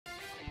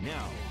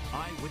Now,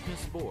 Eyewitness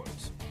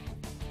Sports.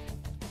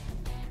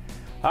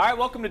 All right,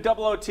 welcome to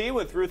Double OT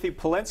with Ruthie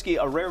Polinsky,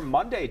 a rare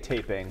Monday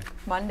taping.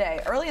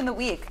 Monday, early in the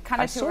week,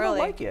 kind of too early. I early.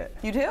 sort of like it.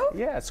 You do?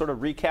 Yeah, sort of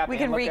recap. We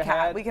can look recap.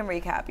 ahead. We can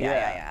recap.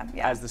 Yeah.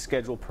 As the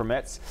schedule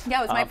permits. Yeah,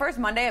 it was my first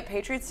Monday at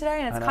Patriots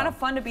today, and it's kind of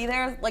fun to be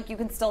there. Like, you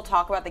can still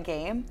talk about the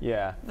game.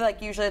 Yeah.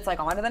 Like, usually it's like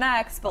on to the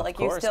next, but like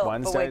you still.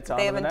 Wednesday, but wait, it's on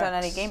they to the haven't done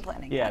next. any game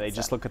planning. Yeah, yet, they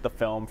just look at the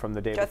film from the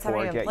day Jets before,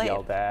 haven't even get played.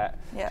 yelled at.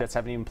 Yeah. Jets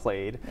haven't even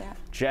played. Yeah.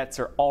 Jets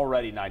are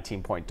already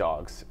 19-point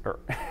dogs for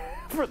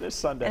this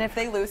Sunday. And if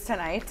they lose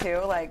tonight too,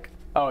 like.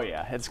 Oh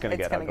yeah, it's going to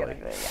get ugly.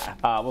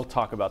 We'll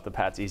talk about the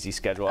Pats' easy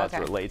schedule as it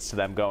relates to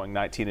them going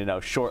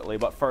 19-0 shortly.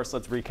 But first,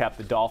 let's recap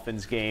the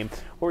Dolphins game.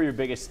 What were your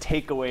biggest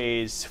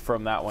takeaways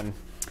from that one?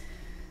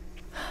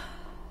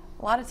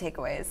 A lot of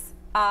takeaways.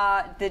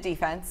 The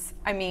defense.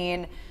 I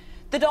mean,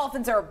 the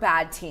Dolphins are a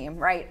bad team,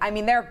 right? I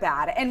mean, they're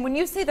bad. And when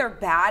you say they're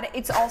bad,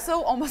 it's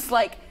also almost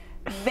like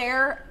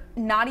they're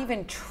not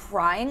even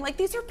trying. Like,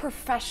 these are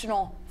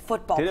professional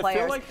football players. Did it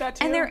feel like that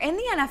to you? And they're in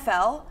the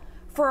NFL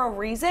for a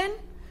reason.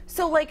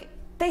 So, like,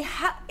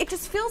 it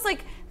just feels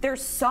like there's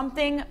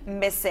something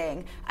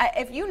missing.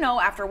 If you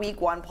know, after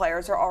week one,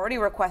 players are already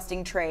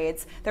requesting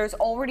trades. There's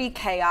already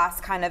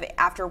chaos kind of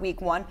after week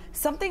one.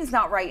 Something's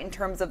not right in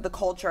terms of the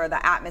culture,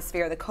 the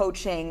atmosphere, the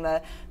coaching,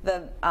 the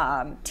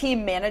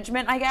team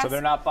management, I guess. So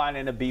they're not buying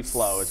into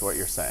B-Flow is what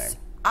you're saying.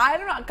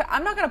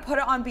 I'm not going to put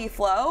it on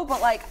B-Flow,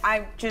 but like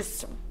I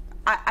just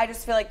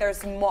feel like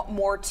there's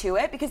more to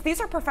it because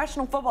these are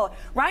professional football.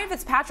 Ryan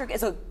Fitzpatrick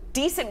is a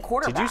decent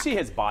quarterback. Did you see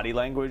his body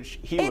language?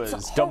 He was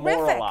horrific.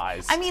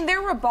 demoralized. I mean,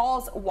 there were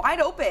balls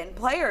wide open,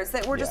 players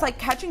that were just like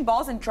catching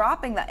balls and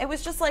dropping them. It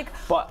was just like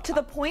to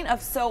the point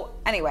of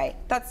anyway,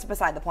 that's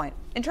beside the point.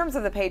 In terms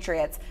of the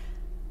Patriots,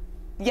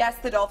 yes,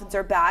 the Dolphins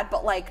are bad,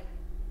 but like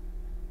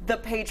the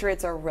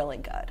Patriots are really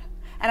good.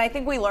 And I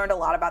think we learned a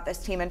lot about this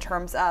team in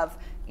terms of,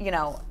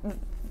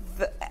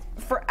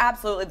 for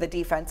absolutely the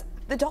defense.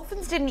 The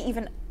Dolphins didn't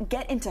even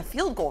get into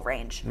field goal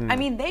range. I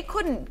mean, they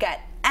couldn't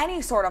get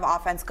any sort of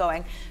offense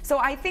going. So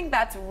I think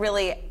that's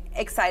really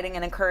exciting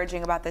and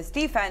encouraging about this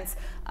defense.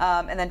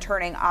 And then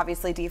turning,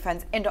 obviously,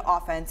 defense into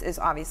offense is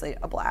obviously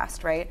a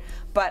blast, right?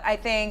 But I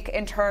think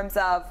in terms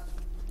of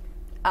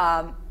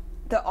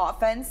the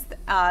offense,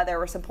 there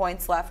were some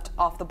points left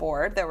off the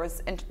board.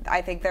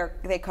 I think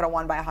they could have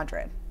won by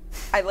 100.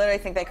 I literally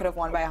think they could have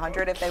won by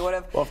 100 if they would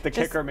have. Well, if the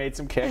kicker made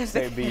some kicks,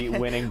 they'd be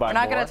winning by more.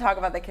 We're not going to talk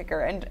about the kicker,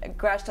 and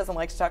Gresh doesn't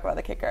like to talk about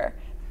the kicker.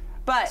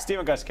 But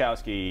Steven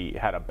Gostkowski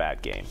had a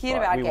bad game. He had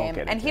a bad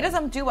game, and he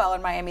doesn't do well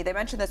in Miami. They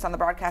mentioned this on the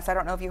broadcast. I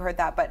don't know if you heard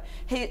that, but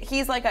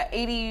he's like a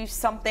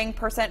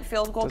 80-something%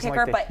 field goal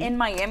kicker, but in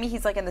Miami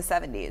he's like in the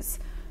 70s.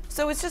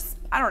 So it's just,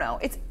 I don't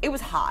know. It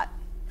was hot.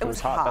 It was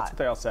hot. That's what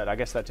they all said. I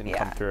guess that didn't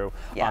come through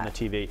on the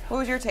TV. What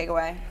was your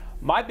takeaway?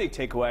 My big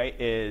takeaway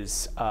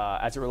is,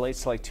 as it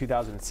relates to like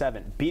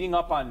 2007, beating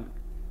up on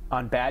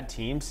bad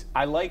teams.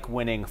 I like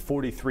winning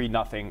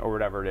 43-0 or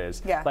whatever it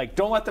is. Yeah. Like,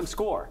 don't let them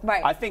score.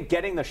 Right. I think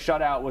getting the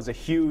shutout was a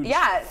huge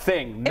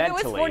thing mentally.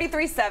 If it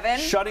was 43-7.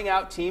 Shutting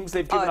out teams,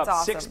 they've given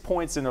up 6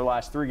 points in their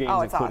last 3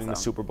 games, including the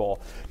Super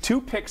Bowl. 2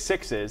 pick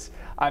sixes.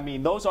 I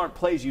mean, those aren't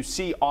plays you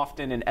see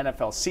often in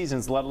NFL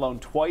seasons, let alone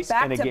twice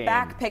in a game.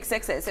 Back-to-back pick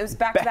sixes. It was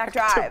back-to-back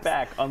drives.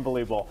 Back-to-back.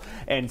 Unbelievable.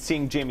 And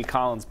seeing Jamie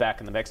Collins back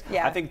in the mix.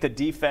 Yeah. I think the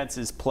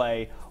defense's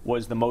play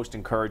was the most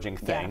encouraging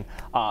thing.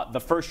 The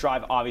first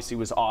drive obviously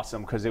was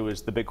awesome because it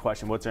was the big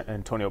question, what's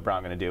Antonio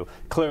Brown going to do?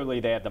 Clearly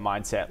they had the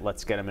mindset,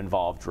 let's get him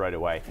involved right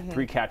away.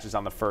 3 catches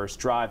on the first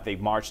drive. They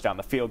marched down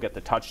the field, get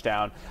the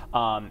touchdown.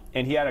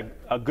 And he had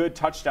a good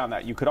touchdown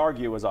that you could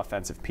argue was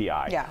offensive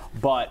PI. Yeah.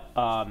 But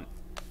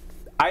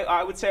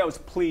I would say I was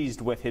pleased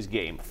with his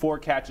game. 4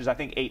 catches, I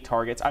think 8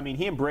 targets. I mean,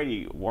 he and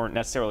Brady weren't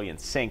necessarily in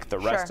sync the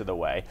rest of the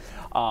way.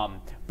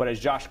 But as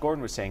Josh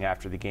Gordon was saying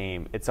after the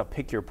game, it's a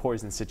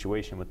pick-your-poison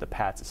situation with the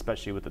Pats,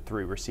 especially with the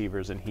 3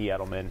 receivers and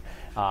Edelman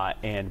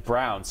and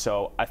Brown.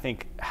 So I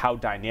think how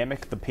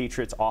dynamic the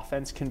Patriots'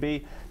 offense can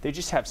be, they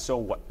just have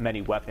so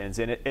many weapons.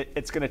 And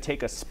it's going to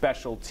take a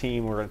special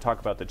team. We're going to talk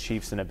about the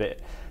Chiefs in a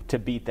bit to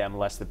beat them,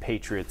 lest the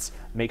Patriots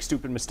make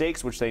stupid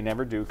mistakes, which they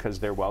never do because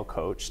they're well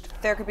coached.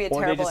 There could be a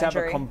terrible injury. Or they just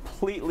injury. have a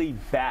completely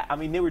bad. I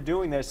mean, they were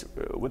doing this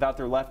without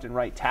their left and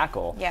right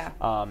tackle.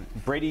 Yeah.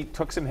 Brady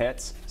took some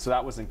hits, so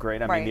that wasn't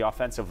great. I mean, the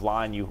offensive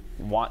line you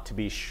want to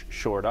be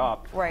shored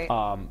up. Right.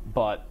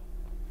 But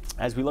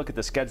as we look at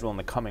the schedule in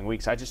the coming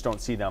weeks, I just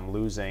don't see them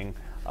losing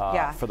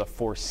for the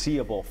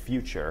foreseeable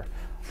future.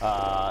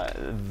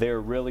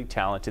 They're really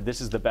talented.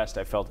 This is the best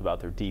I felt about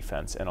their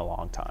defense in a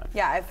long time.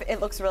 Yeah, it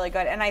looks really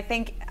good. And I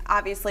think,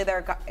 obviously,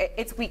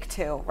 it's week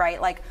 2,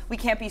 right? Like, we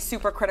can't be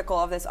super critical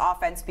of this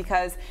offense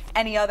because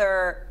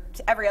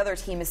every other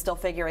team is still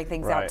figuring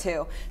things out,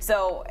 too.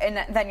 So,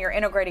 and then you're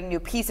integrating new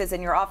pieces,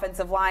 and your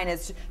offensive line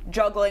is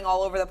juggling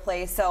all over the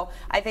place. So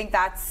I think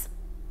that's,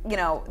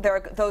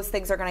 those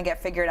things are going to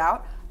get figured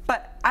out.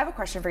 But I have a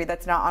question for you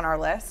that's not on our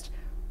list.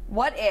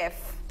 What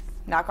if,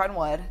 knock on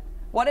wood,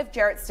 what if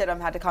Jarrett Stidham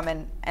had to come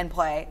in and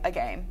play a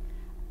game?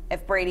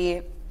 If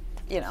Brady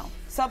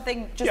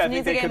something just Yeah, I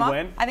needs think a they game could up.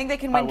 win. I think they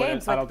can win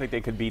games. I don't think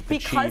they could beat the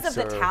because Chiefs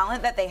of the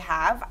talent that they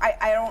have.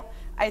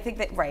 I think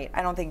that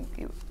I don't think.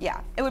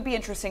 It would be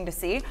interesting to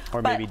see.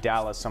 Or maybe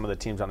Dallas. Some of the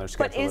teams on their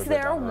schedule. But is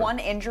there one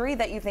injury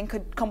that you think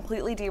could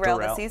completely derail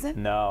the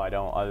season? No, I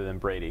don't. Other than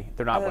Brady,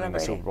 they're not winning the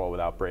Super Bowl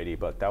without Brady.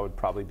 But that would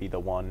probably be the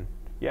one.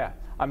 Yeah,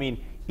 I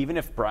mean, even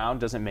if Brown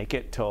doesn't make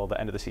it till the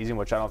end of the season,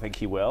 which I don't think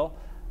he will,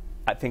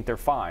 I think they're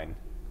fine.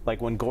 Like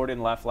when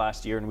Gordon left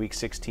last year in Week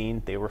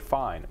 16, they were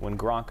fine. When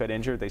Gronk got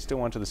injured, they still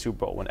went to the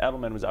Super Bowl. When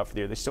Edelman was out for the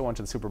year, they still went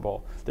to the Super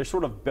Bowl. They're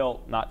sort of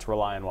built not to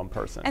rely on one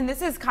person. And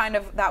this is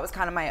that was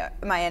kind of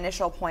my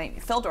initial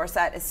point. Phil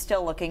Dorsett is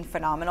still looking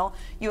phenomenal.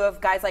 You have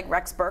guys like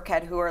Rex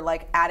Burkhead who are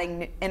like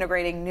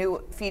integrating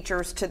new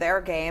features to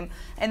their game.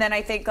 And then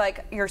I think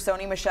like your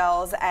Sony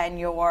Michels and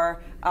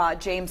your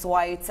James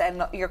Whites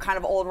and your kind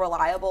of old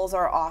reliables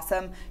are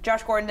awesome.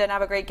 Josh Gordon didn't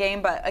have a great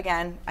game, but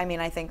again, I mean,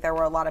 I think there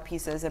were a lot of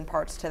pieces and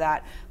parts to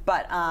that.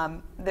 But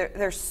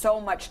there's so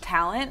much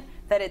talent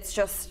that it's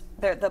just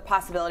the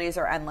possibilities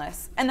are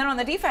endless. And then on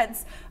the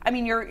defense, I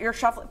mean, you're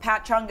shuffling.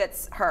 Pat Chung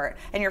gets hurt,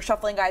 and you're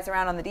shuffling guys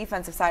around on the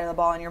defensive side of the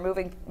ball, and you're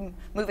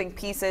moving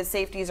pieces.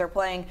 Safeties are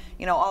playing,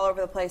 all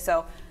over the place.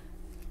 So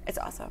it's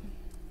awesome.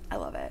 I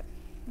love it.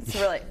 It's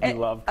really you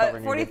love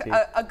covering your team.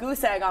 A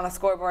goose egg on a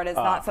scoreboard is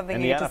not something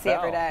you get to see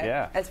every day.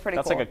 Yeah, it's pretty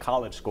That's cool. like a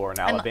college score, and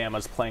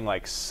Alabama's playing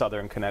like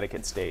Southern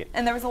Connecticut State.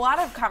 And there was a lot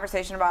of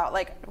conversation about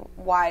like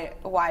why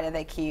do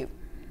they keep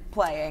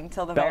playing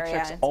till the very end.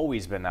 Belichick's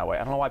always been that way. I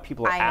don't know why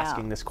people are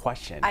asking this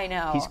question. I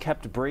know. He's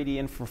kept Brady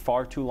in for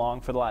far too long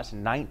for the last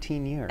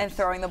 19 years. And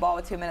throwing the ball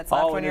with 2 minutes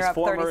left when you're up 37-0.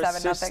 Oh, and his former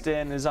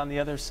assistant is on the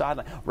other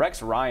sideline.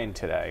 Rex Ryan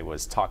today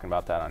was talking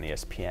about that on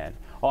ESPN.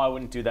 Oh, I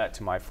wouldn't do that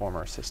to my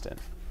former assistant.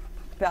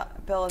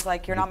 Bill is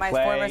like, you're not my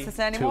former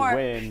assistant anymore. To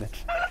win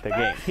the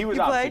game. He was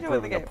obviously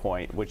proving a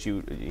point, which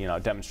you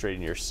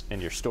demonstrated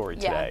in your story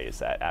today, is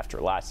that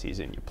after last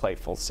season you play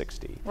full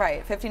 60.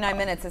 Right. 59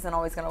 minutes isn't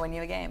always going to win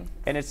you a game.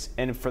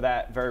 And for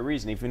that very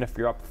reason, even if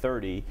you're up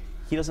 30,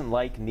 he doesn't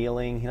like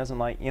kneeling. He doesn't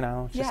like,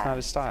 it's just not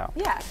his style.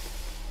 Yeah.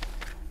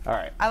 All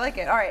right. I like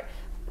it. All right.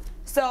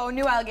 So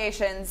new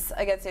allegations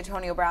against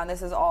Antonio Brown.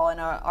 This is all in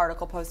an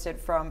article posted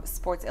from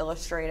Sports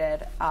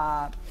Illustrated.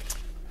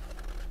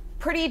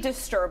 Pretty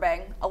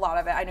disturbing, a lot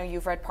of it. I know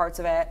you've read parts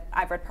of it.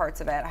 I've read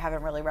parts of it. I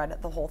haven't really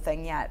read the whole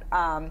thing yet.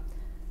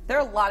 There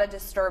are a lot of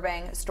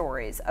disturbing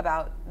stories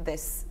about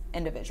this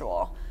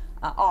individual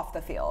off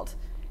the field.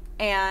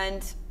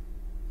 And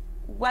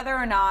whether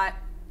or not,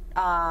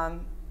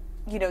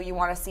 you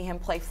want to see him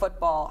play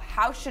football,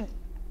 how should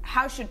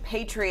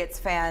Patriots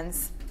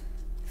fans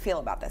feel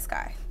about this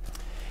guy?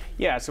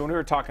 Yeah, so when we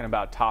were talking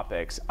about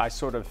topics, I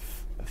sort of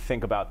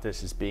think about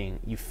this as being,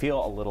 you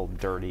feel a little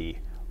dirty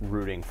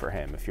rooting for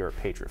him if you're a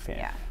Patriot fan.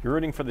 Yeah. You're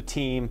rooting for the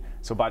team,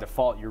 so by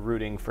default you're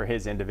rooting for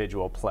his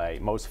individual play.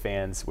 Most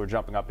fans were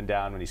jumping up and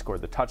down when he scored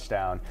the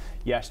touchdown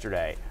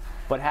yesterday.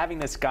 But having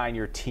this guy in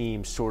your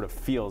team sort of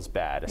feels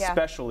bad,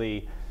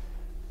 especially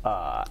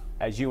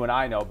as you and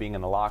I know, being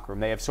in the locker room,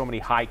 they have so many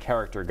high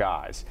character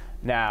guys.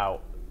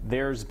 Now,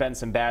 there's been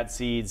some bad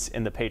seeds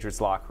in the Patriots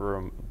locker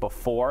room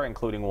before,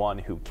 including one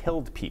who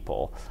killed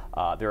people.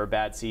 There are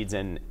bad seeds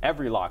in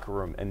every locker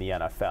room in the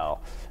NFL.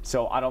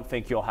 So I don't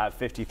think you'll have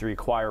 53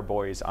 choir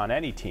boys on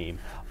any team.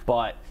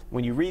 But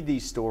when you read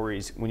these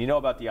stories, when you know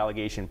about the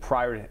allegation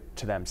prior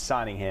to them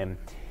signing him,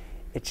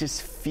 it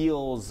just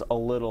feels a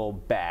little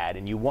bad.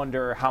 And you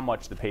wonder how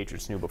much the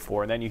Patriots knew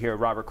before. And then you hear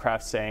Robert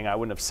Kraft saying, I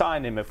wouldn't have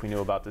signed him if we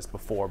knew about this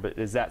before. But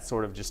is that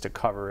sort of just to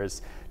cover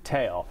his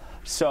tail?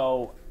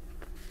 So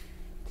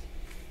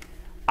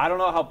I don't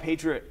know how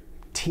Patriot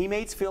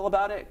teammates feel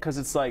about it, because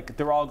it's like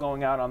they're all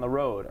going out on the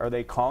road. Are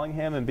they calling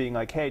him and being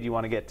like, hey, do you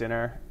want to get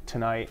dinner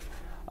tonight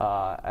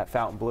at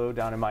Fountain Blue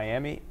down in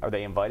Miami? Are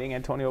they inviting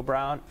Antonio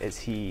Brown?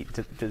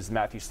 Does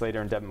Matthew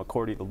Slater and Devin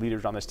McCourty, the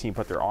leaders on this team,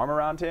 put their arm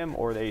around him?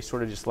 Or are they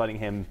sort of just letting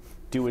him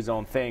do his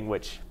own thing,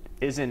 which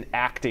isn't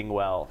acting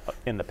well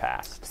in the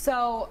past?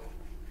 So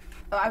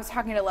I was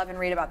talking to Levin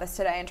Reed about this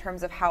today in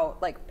terms of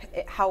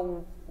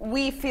how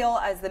we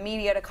feel as the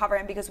media to cover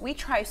him, because we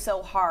try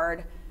so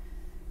hard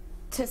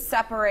to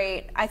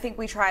separate. I think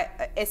we try,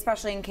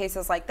 especially in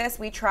cases like this,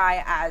 we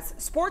try as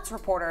sports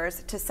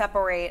reporters to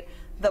separate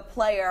the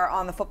player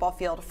on the football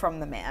field from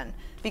the man,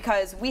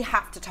 because we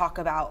have to talk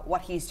about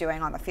what he's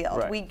doing on the field.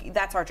 Right.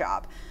 That's our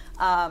job.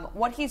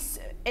 What he's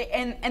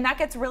and that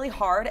gets really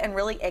hard and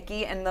really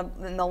icky, and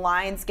the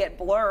lines get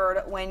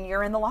blurred when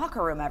you're in the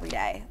locker room every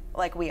day,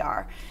 like we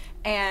are.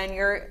 And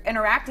you're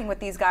interacting with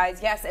these guys,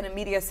 yes, in a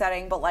media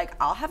setting, but like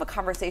I'll have a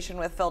conversation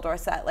with Phil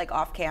Dorsett like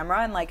off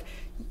camera, and like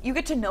you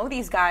get to know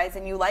these guys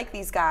and you like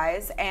these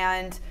guys,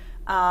 and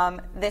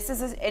this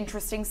is an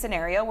interesting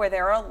scenario where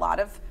there are a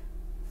lot of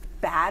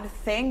bad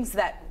things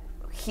that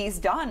he's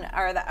done,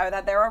 or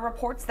that there are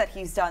reports that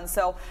he's done.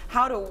 So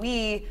how do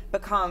we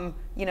become,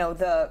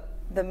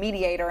 the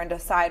mediator and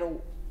decide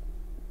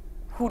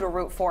who to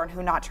root for and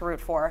who not to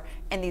root for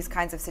in these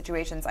kinds of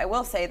situations? I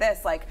will say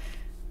this, like,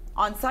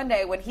 on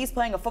Sunday when he's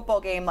playing a football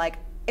game, like,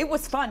 it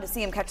was fun to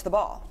see him catch the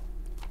ball.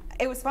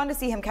 it was fun to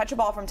see him catch a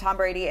ball from Tom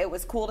Brady. It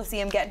was cool to see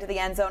him get into the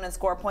end zone and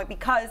score a point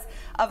because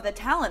of the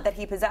talent that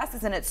he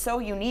possesses, and it's so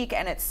unique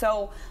and it's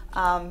so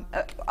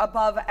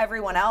above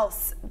everyone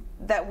else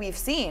that we've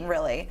seen,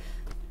 really.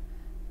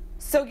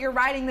 So you're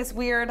riding this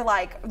weird,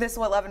 like, this is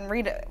what Levin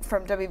Reed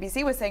from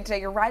WBC was saying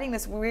today, you're riding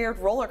this weird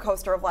roller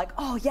coaster of like,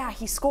 oh yeah,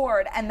 he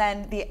scored, and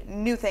then the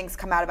new things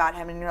come out about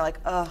him, and you're like,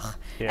 ugh.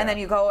 Yeah. And then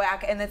you go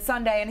back, and it's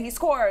Sunday, and he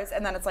scores,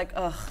 and then it's like,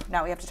 ugh,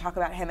 now we have to talk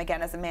about him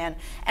again as a man.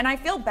 And I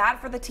feel bad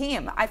for the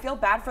team. I feel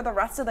bad for the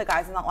rest of the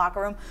guys in that locker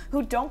room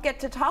who don't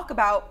get to talk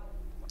about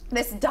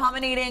this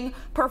dominating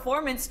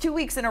performance 2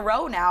 weeks in a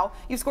row now.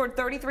 You scored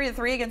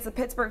 33-3 against the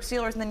Pittsburgh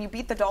Steelers, and then you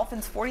beat the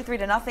Dolphins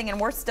 43-0, and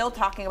we're still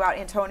talking about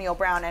Antonio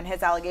Brown and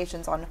his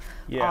allegations on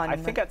I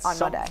think at some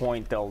Monday.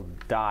 point they'll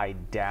die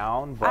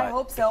down, but I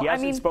hope so. He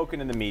hasn't spoken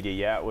in the media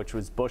yet, which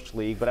was Bush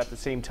League, but at the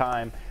same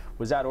time,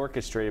 was that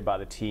orchestrated by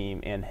the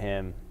team and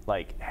him,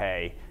 like,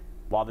 hey,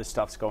 while this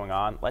stuff's going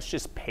on, let's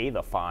just pay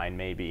the fine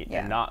maybe,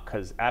 and not,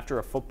 because after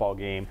a football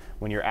game,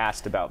 when you're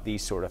asked about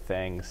these sort of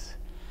things,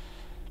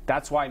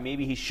 that's why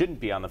maybe he shouldn't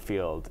be on the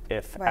field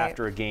if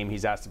after a game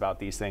he's asked about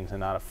these things and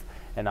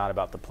not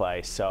about the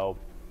play. So,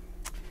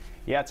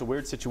 yeah, it's a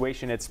weird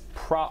situation. It's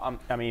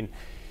I mean,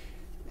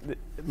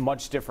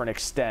 much different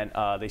extent.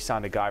 They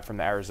signed a guy from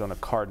the Arizona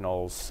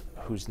Cardinals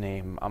whose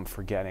name I'm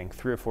forgetting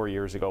 3 or 4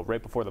 years ago,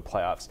 right before the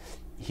playoffs.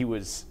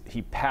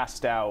 He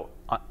passed out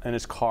in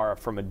his car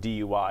from a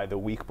DUI the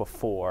week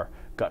before,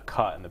 got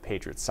cut, and the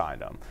Patriots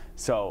signed him.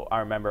 So I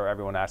remember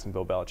everyone asking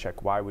Bill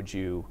Belichick, why would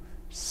you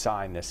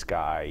sign this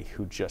guy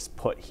who just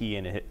put he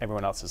and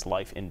everyone else's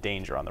life in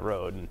danger on the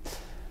road? And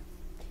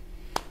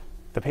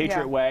the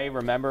Patriot way,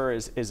 remember,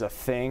 is a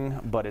thing,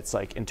 but it's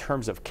like in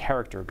terms of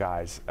character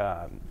guys,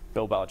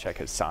 Bill Belichick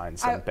has signed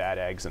some bad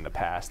eggs in the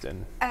past.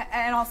 And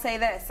I'll say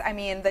this, I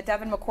mean, the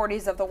Devin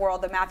McCourtys of the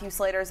world, the Matthew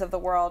Slaters of the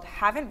world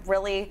haven't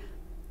really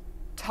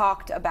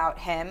talked about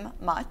him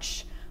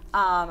much.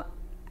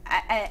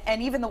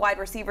 And even the wide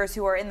receivers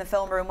who are in the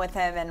film room with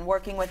him and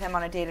working with him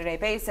on a day-to-day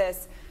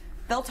basis,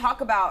 they'll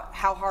talk about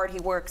how hard he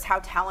works, how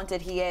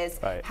talented he is,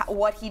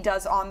 what he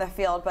does on the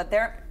field, but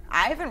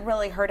I haven't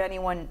really heard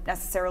anyone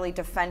necessarily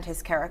defend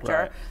his character.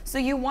 Right. So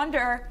you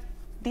wonder,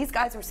 these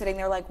guys are sitting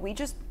there like, we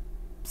just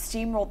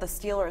steamrolled the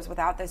Steelers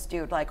without this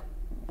dude. Like,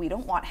 we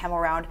don't want him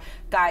around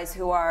guys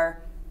who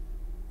are,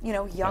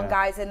 young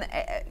guys, and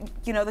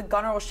the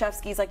Gunnar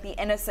Olszewski's like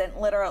the innocent,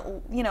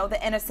 the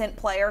innocent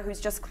player who's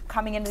just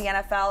coming into the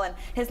NFL, and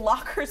his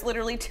locker's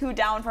literally 2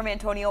 down from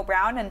Antonio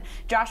Brown, and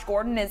Josh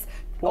Gordon is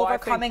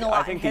overcoming a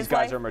lot. I think these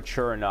guys are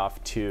mature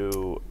enough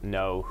to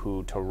know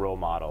who the role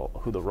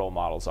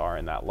models are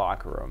in that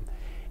locker room.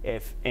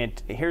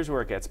 And here's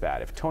where it gets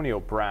bad. If Antonio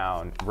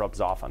Brown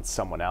rubs off on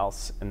someone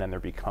else and then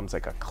there becomes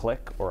like a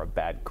clique or a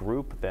bad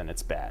group, then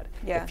it's bad.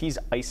 Yeah. If he's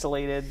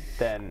isolated,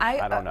 then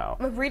I don't know.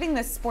 Reading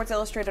this Sports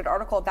Illustrated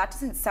article, that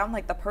doesn't sound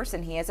like the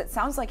person he is. It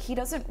sounds like he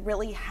doesn't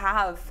really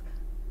have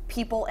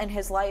people in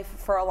his life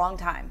for a long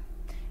time.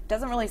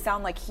 Doesn't really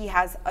sound like he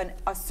has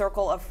a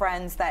circle of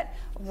friends that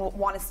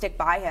want to stick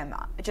by him.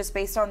 Just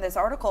based on this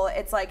article,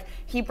 it's like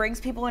he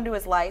brings people into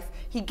his life,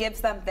 he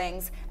gives them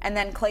things, and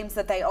then claims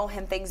that they owe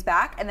him things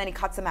back, and then he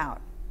cuts them out.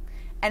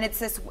 And it's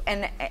this,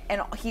 and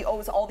he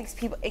owes all these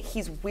people.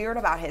 He's weird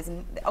about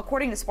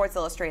according to Sports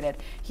Illustrated,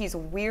 he's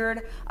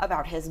weird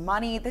about his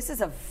money. This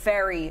is a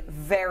very,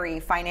 very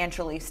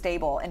financially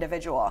stable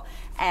individual,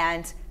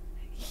 and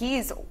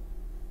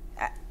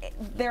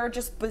they're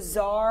just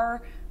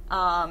bizarre,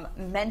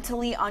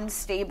 mentally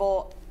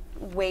unstable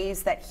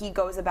ways that he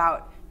goes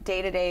about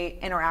day-to-day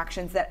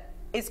interactions that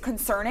is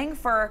concerning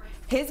for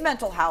his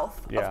mental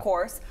health, of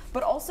course,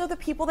 but also the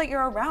people that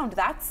you're around.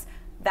 That's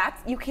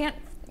you can't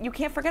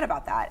forget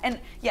about that. And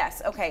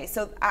yes, okay,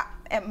 so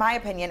in my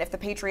opinion, if the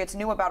Patriots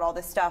knew about all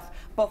this stuff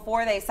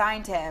before they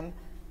signed him,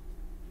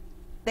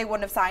 they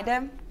wouldn't have signed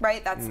him,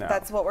 right?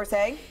 That's what we're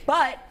saying.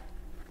 But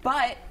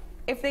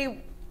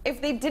if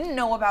they didn't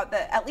know about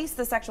at least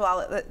the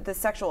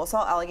sexual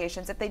assault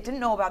allegations, if they didn't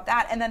know about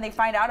that and then they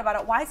find out about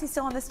it, why is he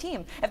still on this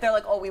team? If they're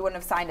like, oh, we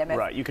wouldn't have signed him.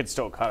 Right, you could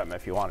still cut him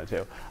if you wanted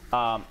to.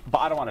 But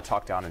I don't want to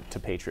talk down to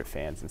Patriot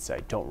fans and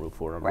say, don't root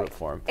for him, root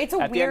for him. At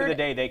the end of the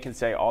day, they can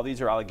say, all these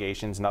are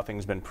allegations,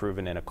 nothing's been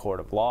proven in a court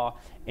of law,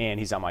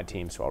 and he's on my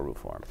team, so I'll root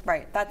for him.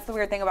 Right, that's the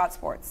weird thing about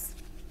sports.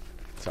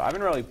 So I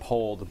haven't really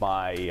polled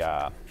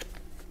my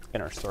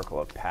inner circle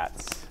of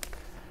Pat's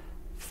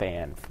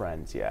fan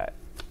friends yet.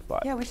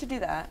 But yeah, we should do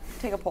that.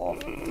 Take a poll.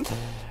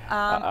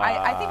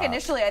 I think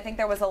initially,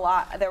 there was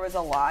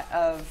a lot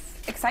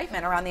of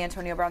excitement around the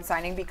Antonio Brown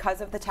signing because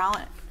of the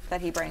talent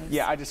that he brings.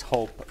 Yeah, I just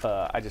hope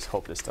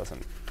this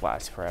doesn't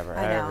last forever.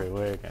 Every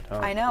week.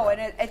 I know,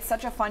 and it's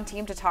such a fun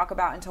team to talk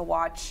about and to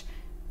watch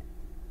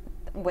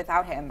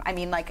without him. I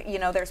mean,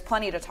 there's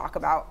plenty to talk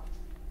about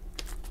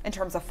in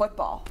terms of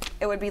football.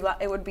 It would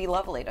be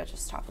lovely to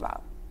just talk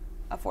about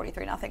a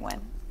 43-0 win.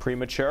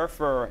 Premature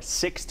for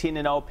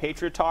 16-0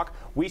 Patriot talk.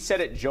 We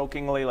said it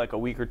jokingly like a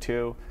week or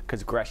two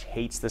because Gresh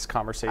hates this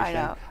conversation.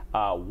 I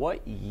know.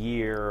 What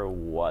year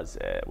was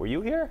it? Were you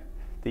here?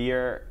 The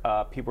year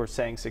people were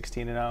saying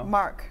 16-0?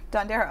 Mark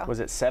Dondero. Was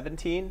it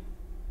 17?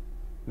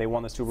 They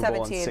won the Super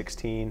Bowl in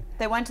 16.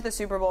 They went to the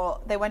Super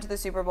Bowl. They went to the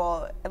Super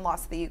Bowl and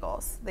lost to the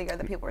Eagles. The year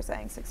that people were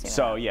saying 16.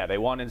 So yeah, they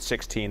won in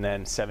 16,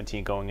 then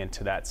 17 going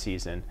into that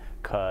season.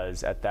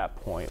 Because at that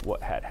point,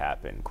 what had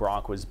happened?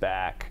 Gronk was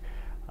back.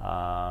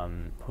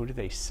 Who did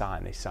they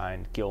sign? They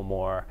signed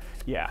Gilmore.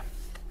 Yeah.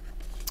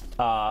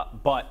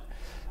 But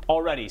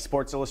already,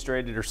 Sports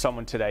Illustrated or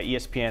someone today,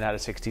 ESPN had a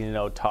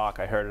 16-0 talk.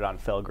 I heard it on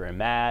Phil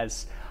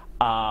Grimm-Maz.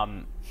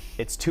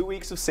 It's 2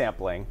 weeks of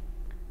sampling.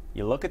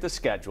 You look at the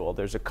schedule.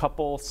 There's a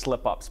couple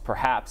slip-ups,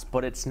 perhaps,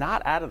 but it's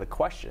not out of the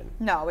question.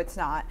 No, it's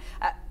not.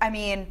 I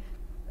mean,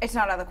 it's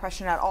not out of the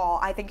question at all.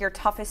 I think your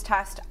toughest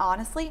test,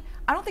 honestly,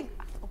 I don't think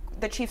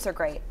the Chiefs are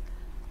great,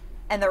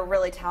 and they're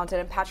really talented,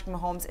 and Patrick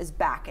Mahomes is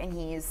back, and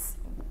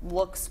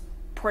looks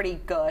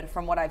pretty good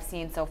from what I've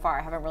seen so far.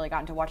 I haven't really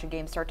gotten to watch a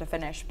game start to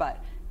finish,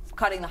 but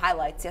cutting the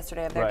highlights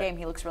yesterday of their game,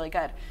 he looks really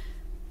good.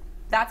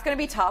 That's going to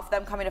be tough,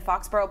 them coming to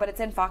Foxborough, but it's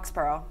in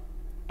Foxborough,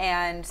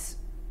 and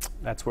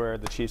that's where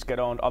the Chiefs get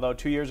owned. Although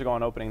 2 years ago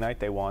on opening night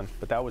they won,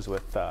 but that was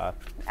with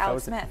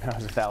Alex Smith. That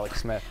was with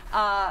Alex Smith.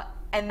 And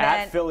then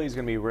at Philly's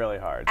going to be really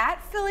hard.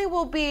 At Philly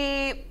will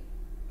be.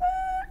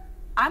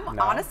 I'm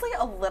honestly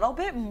a little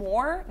bit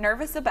more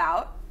nervous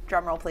about.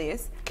 Drumroll,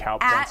 please.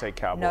 Don't say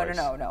Cowboys.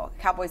 No.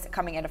 Cowboys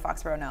coming into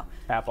Foxborough. No.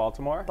 At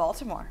Baltimore.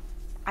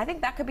 I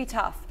think that could be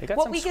tough. They got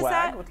what some week swag is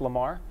that? With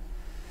Lamar.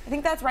 I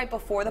think that's right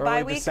before the Early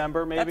bye week.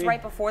 December, maybe. That's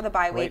right before the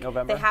bye week. Late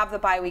November. They have the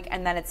bye week,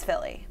 and then it's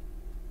Philly.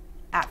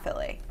 At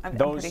Philly. I'm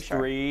Those pretty sure.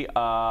 three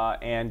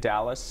and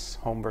Dallas,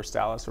 home versus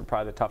Dallas, were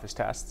probably the toughest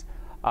tests.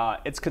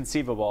 It's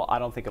conceivable. I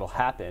don't think it'll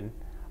happen,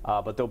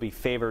 but they'll be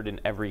favored in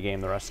every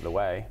game the rest of the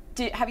way.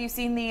 Have you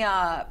seen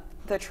the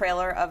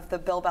trailer of the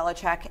Bill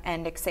Belichick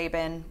and Nick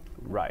Saban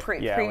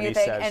preview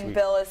thing? And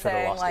Bill is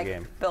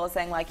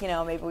saying like,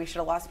 maybe we should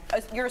have lost.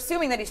 You're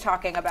assuming that he's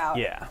talking about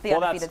the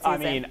undefeated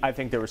season. I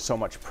think there was so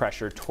much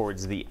pressure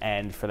towards the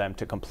end for them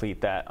to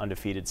complete that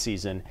undefeated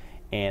season.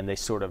 And they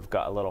sort of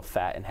got a little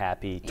fat and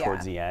happy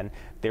towards the end.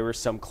 There were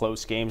some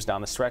close games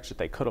down the stretch that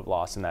they could have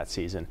lost in that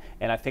season.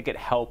 And I think it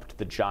helped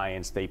the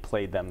Giants. They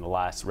played them the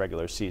last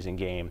regular season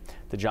game.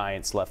 The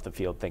Giants left the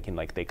field thinking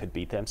like they could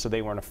beat them, so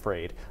they weren't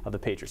afraid of the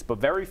Patriots. But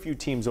very few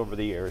teams over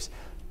the years,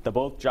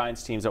 both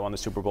Giants teams that won the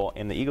Super Bowl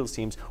and the Eagles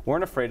teams,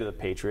 weren't afraid of the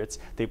Patriots.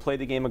 They played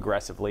the game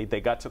aggressively.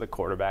 They got to the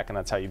quarterback, and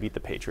that's how you beat the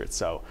Patriots.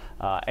 So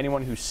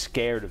anyone who's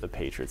scared of the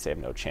Patriots, they have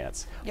no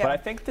chance. Yeah. But I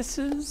think this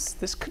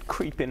could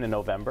creep into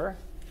November.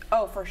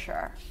 Oh, for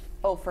sure.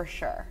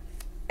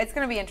 It's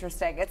going to be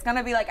interesting. It's going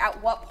to be like,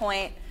 at what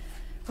point,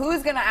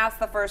 who's going to ask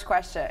the first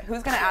question?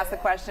 Who's going to ask the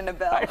question to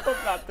Bill? I hope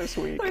not this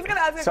week. Who's going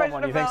to ask the question to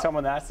Bill? You think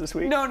someone asked this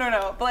week? No.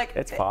 But like,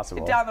 it's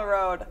possible. Down the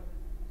road,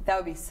 that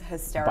would be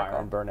hysterical.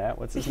 Byron Burnett,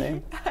 what's his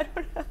name? I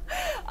don't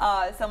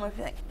know. Someone would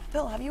be like,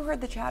 Phil, have you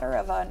heard the chatter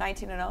of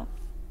 19-0?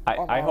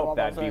 I hope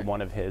that'd be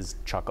one of his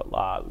chuckle.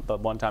 The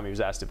one time he was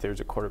asked if there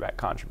was a quarterback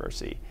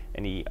controversy,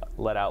 and he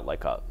let out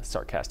like a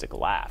sarcastic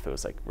laugh. It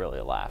was like really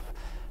a laugh.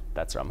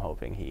 That's what I'm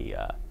hoping he.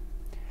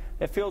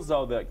 It feels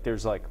though that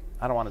there's like,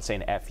 I don't want to say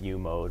an FU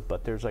mode,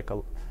 but there's like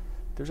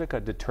a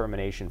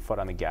determination, foot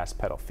on the gas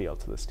pedal feel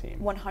to this team.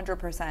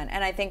 100%,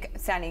 and I think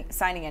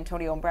signing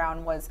Antonio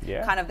Brown was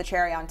kind of the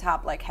cherry on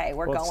top. Like, hey,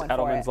 we're going for it.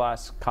 Edelman's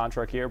last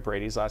contract year,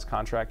 Brady's last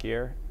contract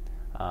year.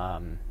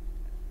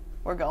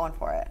 We're going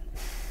for it.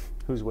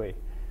 Who's we?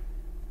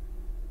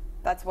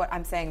 That's what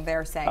I'm saying.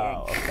 They're saying.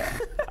 Oh, okay.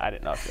 I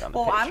didn't know if you're on the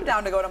Well, Patriots. I'm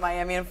down to go to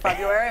Miami in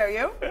February. Are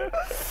you?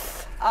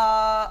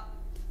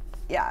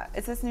 Yeah.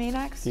 Is this me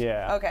next?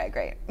 Yeah. Okay,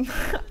 great.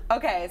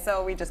 Okay,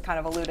 so we just kind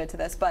of alluded to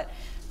this, but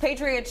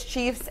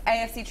Patriots-Chiefs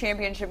AFC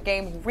Championship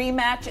game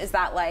rematch, is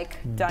that like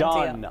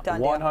done deal?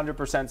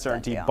 100%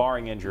 certainty,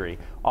 barring injury.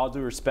 All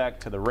due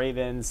respect to the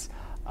Ravens.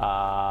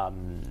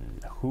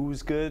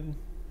 Who's good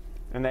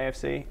in the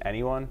AFC?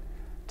 Anyone?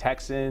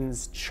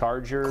 Texans,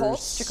 Chargers.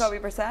 Colts, Jacoby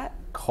Brissett.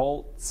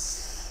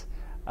 Colts.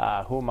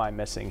 Who am I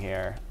missing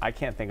here? I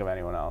can't think of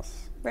anyone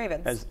else.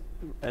 Ravens.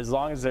 As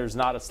long as there's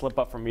not a slip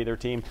up from either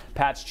team.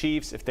 Pats,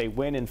 Chiefs, if they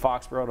win in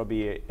Foxborough, it'll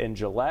be in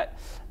Gillette.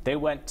 They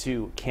went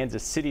to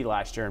Kansas City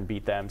last year and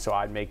beat them, so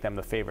I'd make them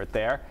the favorite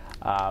there.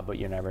 But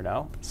you never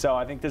know. So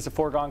I think there's a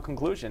foregone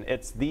conclusion.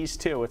 It's these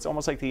two. It's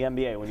almost like the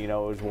NBA when it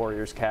was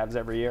Warriors, Cavs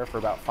every year for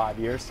about 5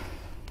 years.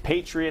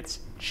 Patriots,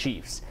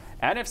 Chiefs.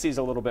 NFC is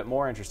a little bit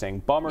more interesting.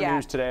 Bummer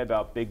news today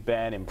about Big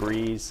Ben and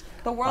Breeze.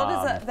 The world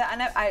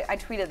I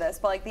tweeted this,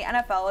 but like the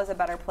NFL is a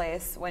better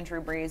place when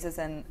Drew Brees is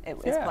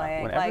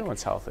playing. When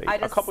everyone's healthy.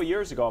 A couple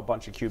years ago, a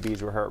bunch of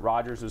QBs were hurt.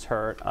 Rodgers was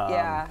hurt.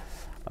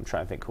 I'm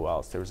trying to think who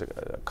else. There was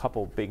a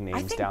couple big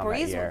names down that year. I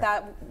think Breeze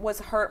that was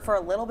hurt for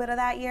a little bit of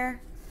that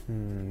year.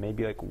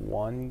 Maybe like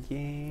one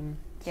game.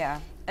 Yeah,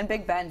 and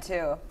Big Ben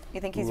too.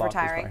 You think he's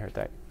retiring? Hurt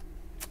that.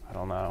 I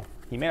don't know.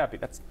 He may not be.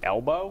 That's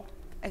elbow.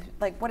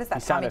 Like, what is that,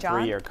 he signed Tommy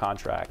John? a 3-year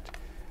contract.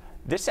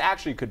 This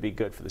actually could be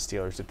good for the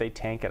Steelers. If they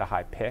tank at a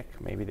high pick,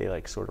 maybe they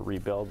like sort of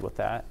rebuild with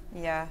that.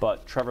 Yeah.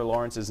 But Trevor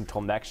Lawrence is until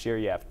next year.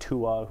 You have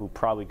Tua, who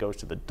probably goes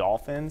to the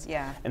Dolphins.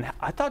 Yeah. And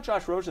I thought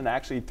Josh Rosen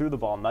actually threw the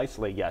ball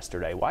nicely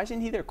yesterday. Why isn't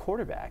he their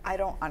quarterback? I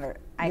don't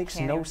Makes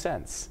no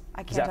sense.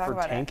 I can't Is that talk for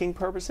about tanking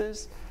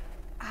purposes?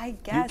 I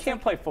guess. You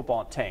can't play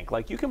football and tank.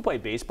 Like, you can play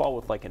baseball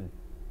with, like, a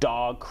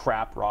dog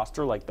crap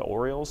roster like the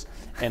Orioles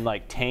and,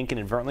 like, tank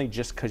inadvertently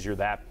just because your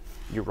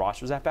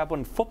roster's that bad. But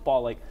in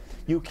football, like,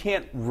 you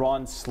can't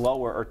run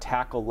slower or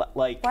tackle.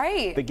 Like,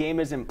 the game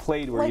isn't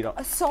played where you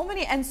don't. So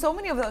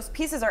many of those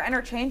pieces are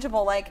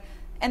interchangeable. Like,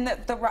 and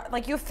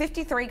like you have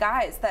 53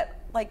 guys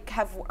that like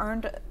have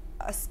earned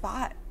a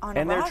spot on a roster.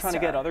 And they're trying to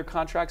get other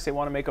contracts. They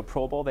want to make a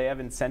Pro Bowl. They have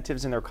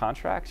incentives in their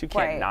contracts. You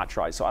can't not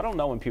try. So I don't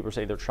know when people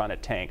say they're trying to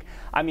tank.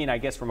 I mean, I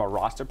guess from a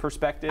roster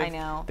perspective, I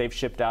know they've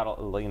shipped out,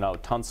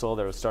 Tunsil,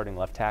 their starting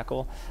left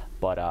tackle.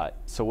 But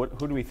so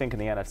who do we think in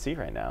the NFC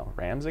right now?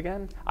 Rams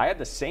again? I had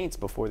the Saints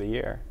before the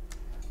year.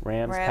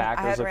 Rams,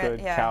 Packers are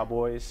good. Yeah.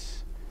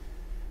 Cowboys.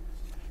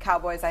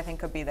 Cowboys, I think,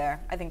 could be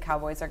there. I think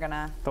Cowboys are going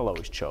to. They'll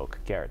always choke.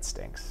 Garrett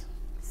stinks.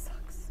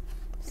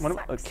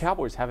 The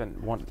Cowboys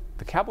haven't won.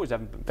 The Cowboys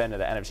haven't been to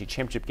the NFC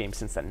Championship game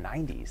since the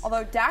 90s.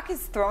 Although Dak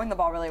is throwing the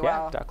ball really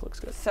well. Yeah, Dak looks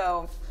good.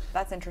 So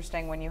that's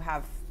interesting when you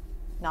have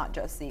not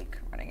just Zeke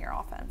running your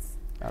offense.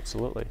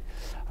 Absolutely.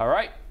 All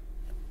right.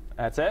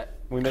 That's it.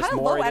 We missed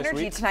more this week. Kind of low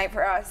energy tonight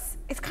for us.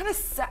 It's kind of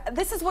sad.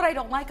 This is what I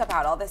don't like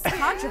about all this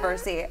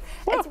controversy.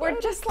 We're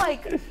just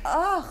like,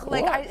 ugh.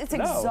 Like, it's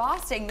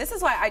exhausting. This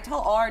is why I tell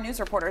all our news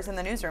reporters in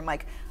the newsroom,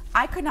 like,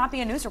 I could not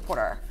be a news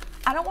reporter.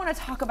 I don't want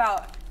to talk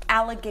about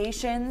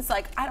allegations.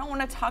 Like, I don't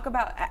want to talk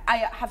about.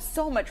 I have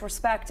so much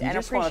respect and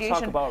appreciation. You just want to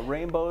talk about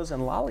rainbows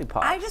and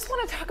lollipops. I just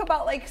want to talk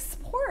about like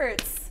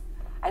sports.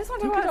 I just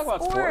want to talk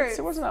about sports.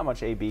 There wasn't that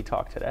much AB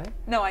talk today.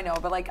 No, I know,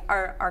 but like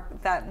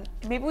that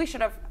maybe we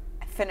should have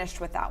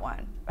finished with that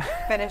one.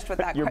 Finished with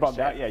that. You're question.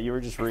 bummed out. Yeah, you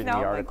were just reading the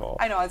article.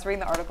 I know. I was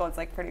reading the article. It's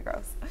like pretty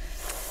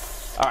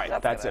gross. All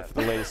right, that's it for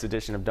the latest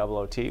edition of Double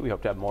OT. We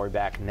hope to have Maury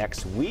back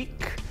next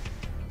week.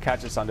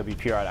 Catch us on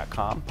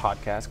WPRI.com,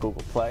 podcast,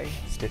 Google Play,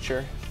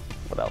 Stitcher.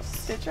 What else?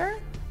 Stitcher?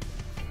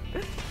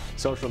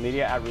 Social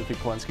media, at Ruthie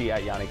Polinsky,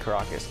 at Yanni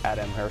Karakis, at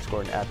M. Harris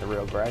Gordon, at The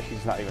Real Greg.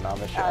 He's not even on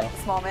the show.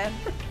 Small man.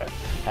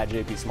 At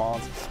JP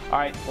Smallins. All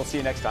right, we'll see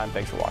you next time.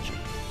 Thanks for watching.